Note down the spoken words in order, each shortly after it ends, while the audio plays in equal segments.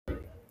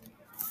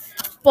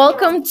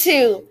Welcome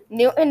to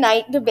Newton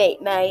Night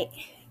Debate Night.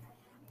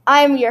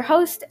 I'm your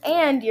host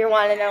and your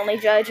one and only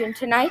judge, and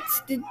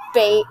tonight's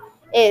debate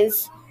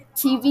is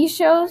TV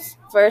shows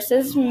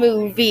versus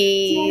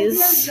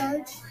movies.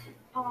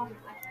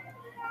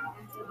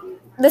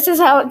 This is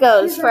how it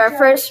goes. For our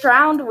first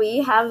round,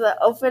 we have the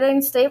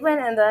opening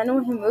statement, and then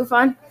we move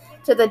on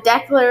to the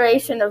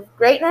declaration of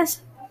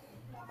greatness,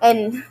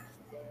 and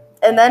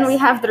then we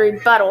have the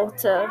rebuttal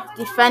to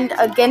defend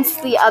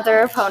against the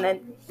other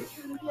opponent.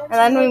 And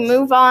then we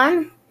move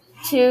on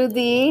to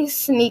the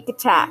sneak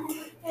attack.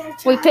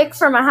 We pick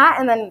from a hat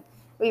and then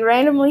we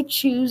randomly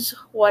choose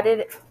what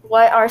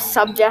our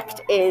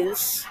subject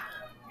is.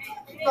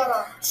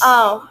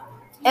 And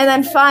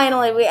then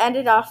finally we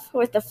ended off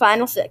with the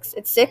final 6.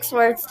 It's 6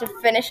 words to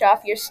finish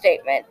off your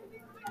statement.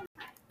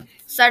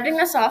 Starting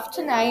us off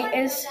tonight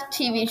is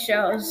TV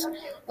shows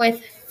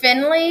with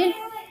Finley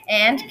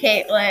and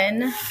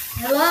Caitlin.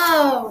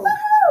 Hello!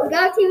 We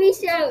got TV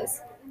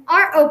shows.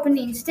 Our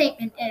opening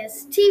statement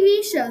is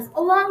TV shows,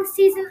 a long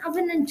season of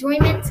an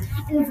enjoyment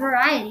and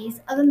varieties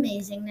of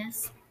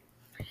amazingness.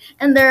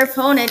 And their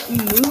opponent,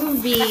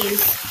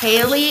 movies,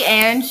 Haley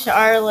and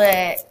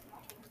Charlotte.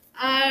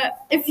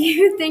 If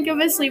you think of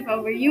a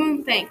sleepover, you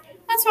wouldn't think,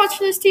 let's watch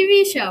this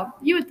TV show.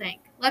 You would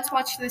think, let's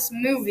watch this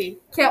movie.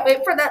 Can't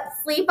wait for that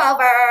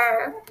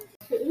sleepover.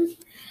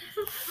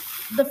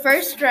 The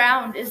first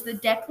round is the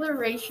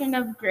declaration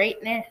of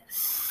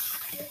greatness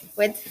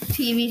with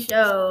TV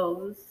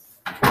shows.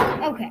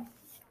 Okay.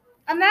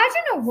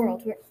 Imagine a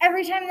world where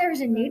every time there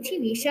was a new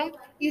TV show,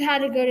 you had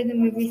to go to the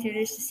movie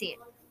theaters to see it.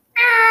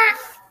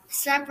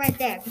 Stop right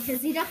there,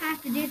 because you don't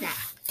have to do that.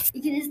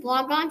 You can just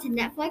log on to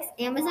Netflix,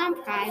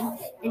 Amazon Prime,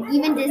 and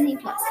even Disney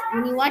Plus.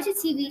 When you watch a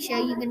TV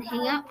show, you can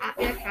hang out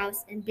at your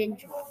house and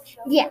binge watch.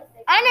 Yeah,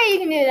 I know you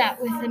can do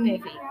that with a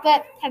movie,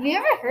 but have you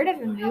ever heard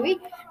of a movie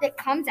that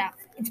comes out,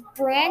 it's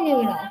brand new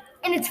and all,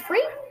 and it's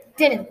free?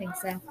 Didn't think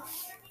so.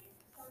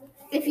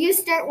 If you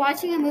start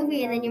watching a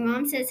movie and then your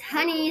mom says,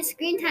 honey,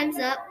 screen time's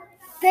up,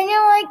 then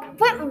you're like,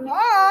 but mom,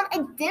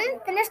 I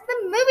didn't finish the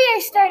movie I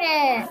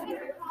started.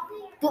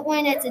 But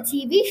when it's a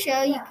TV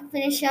show, you can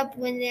finish up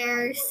when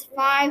there's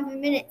 5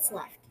 minutes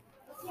left.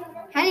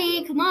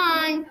 Honey, come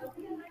on.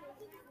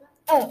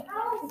 Oh,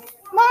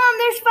 Mom,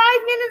 there's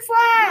 5 minutes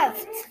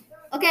left.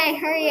 Okay,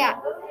 hurry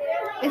up.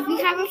 If you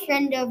have a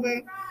friend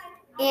over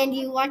and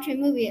you watch a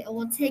movie, it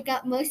will take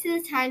up most of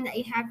the time that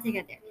you have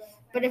together.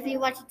 But if you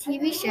watch a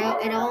TV show,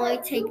 it'll only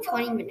take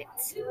 20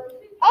 minutes.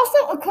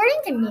 Also,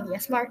 according to Media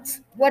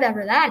Smarts,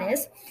 whatever that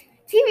is,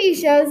 TV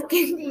shows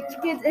can teach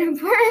kids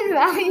important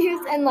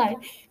values in life,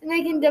 and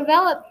they can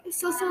develop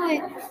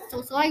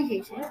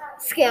socialization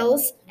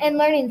skills and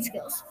learning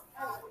skills.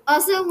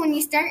 Also, when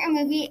you start a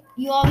movie,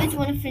 you always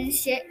want to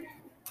finish it.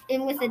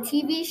 And with a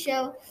TV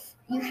show,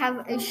 you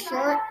have a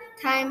short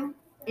time,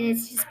 and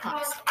it's just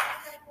paused.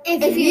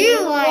 If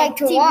you like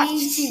to watch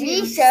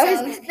TV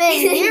shows,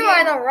 then you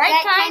are the right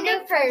kind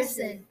of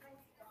person.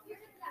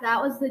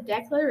 That was the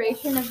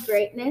declaration of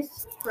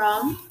greatness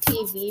from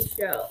TV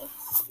shows.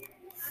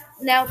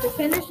 Now, to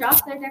finish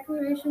off their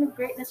declaration of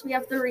greatness, we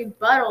have the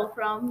rebuttal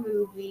from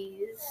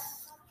movies.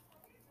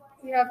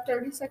 You have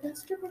 30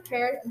 seconds to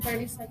prepare and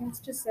 30 seconds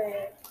to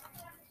say it.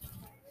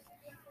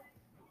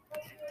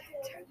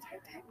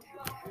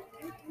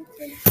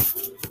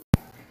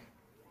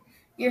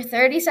 Your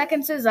 30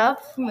 seconds is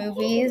up,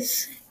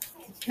 movies.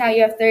 Now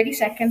you have 30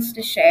 seconds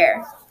to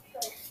share.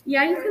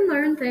 Yeah, you can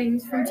learn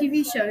things from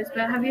TV shows,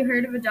 but have you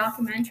heard of a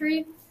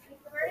documentary?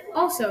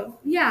 Also,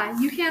 yeah,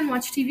 you can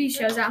watch TV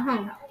shows at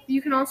home.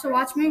 You can also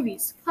watch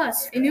movies.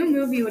 Plus, a new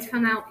movie would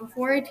come out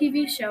before a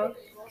TV show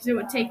because it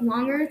would take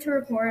longer to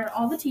record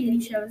all the TV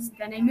shows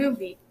than a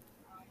movie.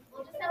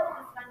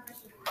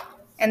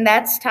 And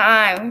that's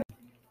time.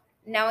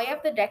 Now we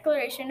have the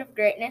declaration of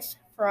greatness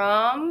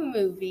from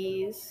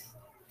movies.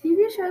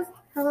 TV shows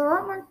have a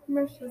lot more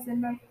commercials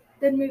in them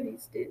than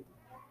movies do.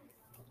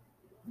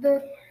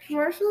 The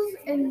commercials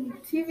in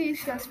TV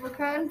shows will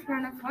go in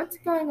front of what's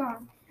going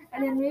on,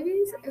 and in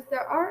movies, if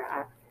there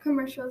are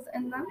commercials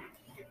in them,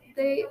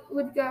 they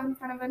would go in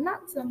front of a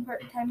not so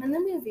important time in the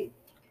movie.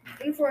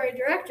 And for a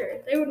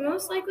director, they would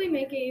most likely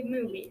make a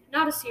movie,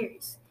 not a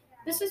series.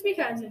 This is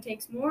because it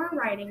takes more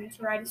writing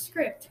to write a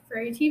script for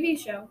a TV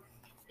show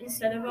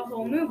instead of a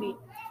whole movie.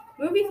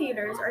 Movie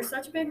theaters are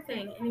such a big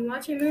thing, and you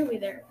watch a movie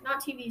there,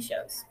 not TV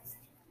shows.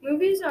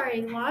 Movies are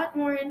a lot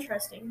more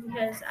interesting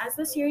because as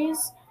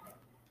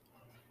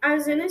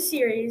in a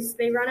series,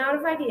 they run out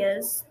of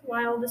ideas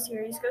while the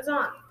series goes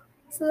on.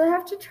 So they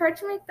have to try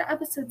to make the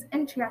episodes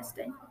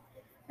interesting,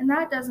 and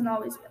that doesn't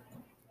always work.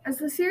 As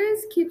the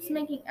series keeps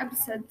making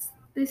episodes,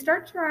 they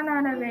start to run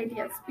out of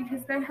ideas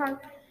because they have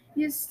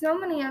used so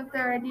many of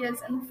their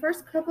ideas in the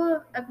first couple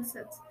of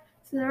episodes,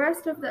 so the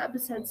rest of the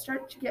episodes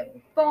start to get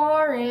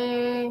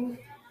boring.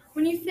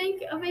 When you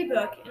think of a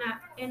book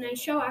and a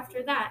show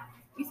after that,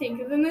 you think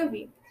of a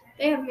movie.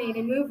 They have made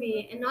a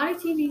movie and not a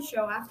TV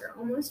show after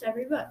almost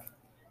every book.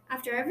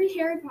 After every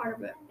Harry Potter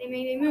book, they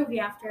made a movie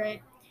after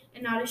it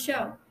and not a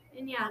show.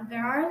 And yeah,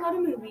 there are a lot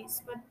of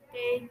movies, but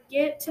they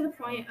get to the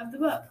point of the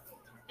book.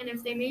 And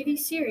if they made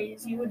these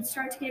series, you would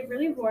start to get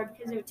really bored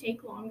because it would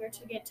take longer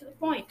to get to the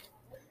point.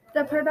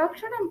 The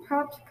production and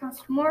props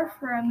cost more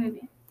for a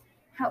movie.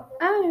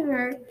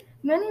 However,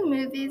 many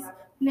movies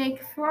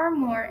make far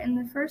more in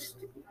the first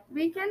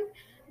weekend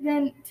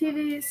than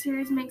TV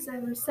series makes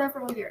over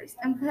several years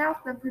and pay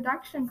off the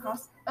production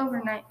costs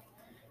overnight.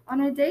 On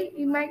a date,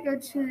 you might go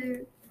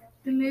to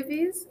the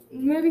movie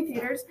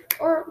theaters,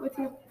 or with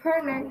your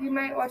partner, you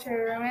might watch a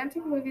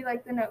romantic movie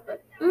like The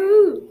Notebook.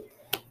 Ooh!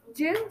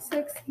 June 6,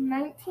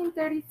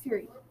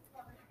 1933.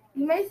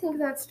 You may think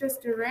that's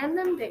just a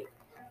random date.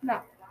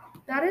 No,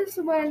 that is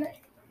when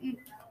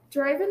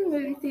drive-in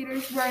movie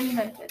theaters were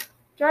invented.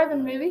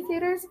 Drive-in movie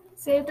theaters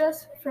saved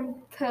us from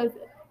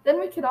COVID. Then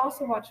we could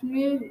also watch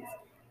movies.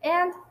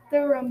 And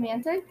they're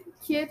romantic,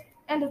 cute,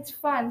 and it's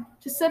fun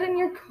to sit in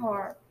your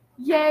car.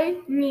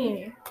 Yay,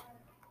 me!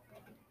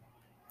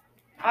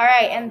 All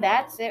right, and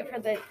that's it for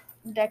the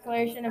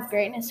Declaration of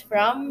Greatness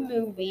from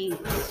movies.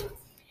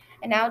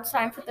 And now it's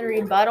time for the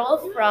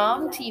rebuttal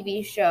from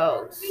TV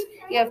shows.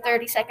 You have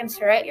 30 seconds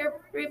to write your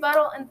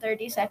rebuttal and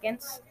 30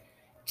 seconds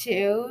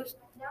to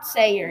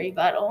say your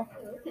rebuttal.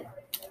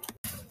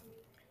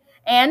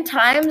 And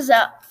time's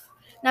up.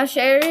 Now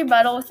share your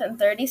rebuttal within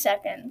 30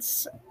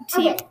 seconds.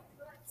 Okay,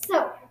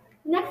 so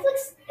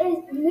Netflix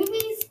is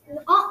movies.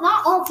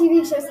 Not all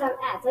TV shows have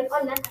ads. Like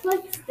on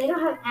Netflix, they don't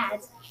have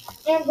ads.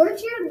 And what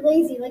if you're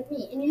lazy like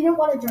me and you don't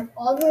want to drive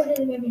all the way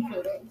to the movie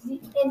theater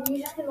and you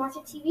just can watch a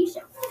TV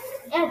show?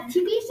 And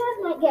TV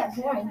shows might get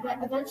boring, but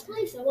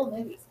eventually so will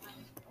movies.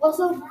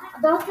 Also,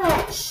 about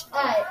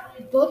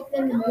that book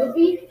and the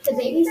movie, The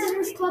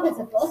Babysitter's Club is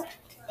a book,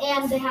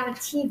 and they have a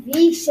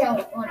TV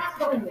show on it,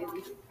 not a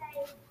movie.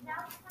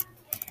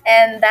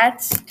 And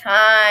that's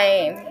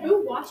time.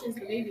 Who watches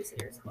The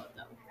Babysitter's Club,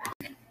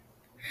 though?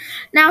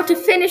 Now to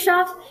finish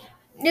off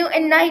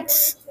Newton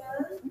Knight's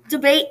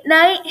debate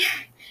night,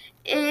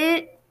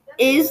 it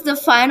is the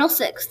final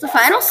six. The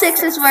final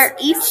six is where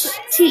each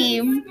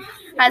team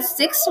has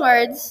 6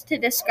 words to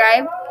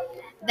describe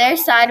their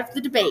side of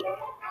the debate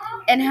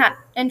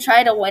and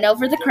try to win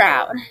over the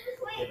crowd.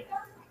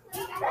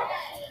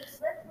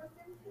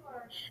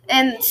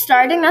 And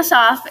starting us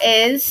off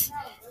is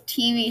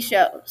TV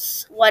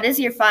shows. What is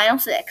your final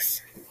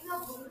 6?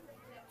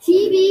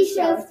 TV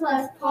shows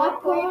plus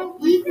popcorn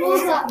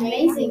equals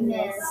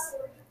amazingness.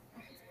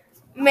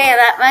 Man,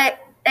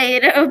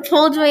 it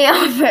pulled me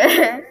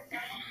over.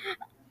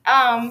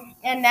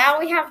 And now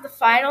we have the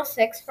final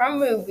 6 from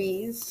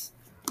movies.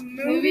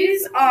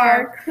 Movies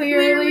are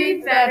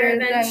clearly better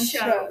than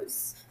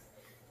shows.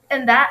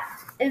 And that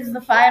is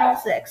the final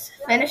 6,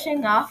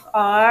 finishing off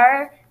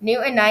our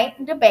Newton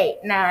Knight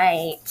debate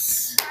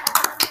nights.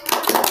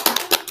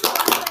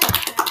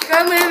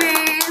 Go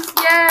movies!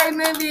 Yay,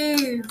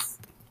 movies!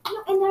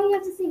 And now you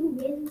have to say who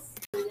wins.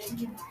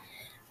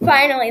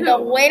 Finally, the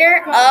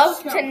winner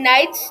of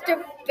tonight's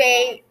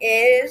debate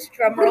is,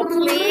 drumroll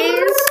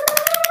please,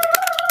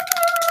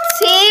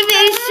 TV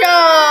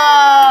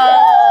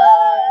shows.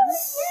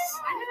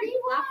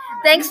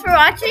 Thanks for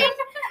watching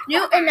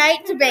Newton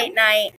Knight debate night.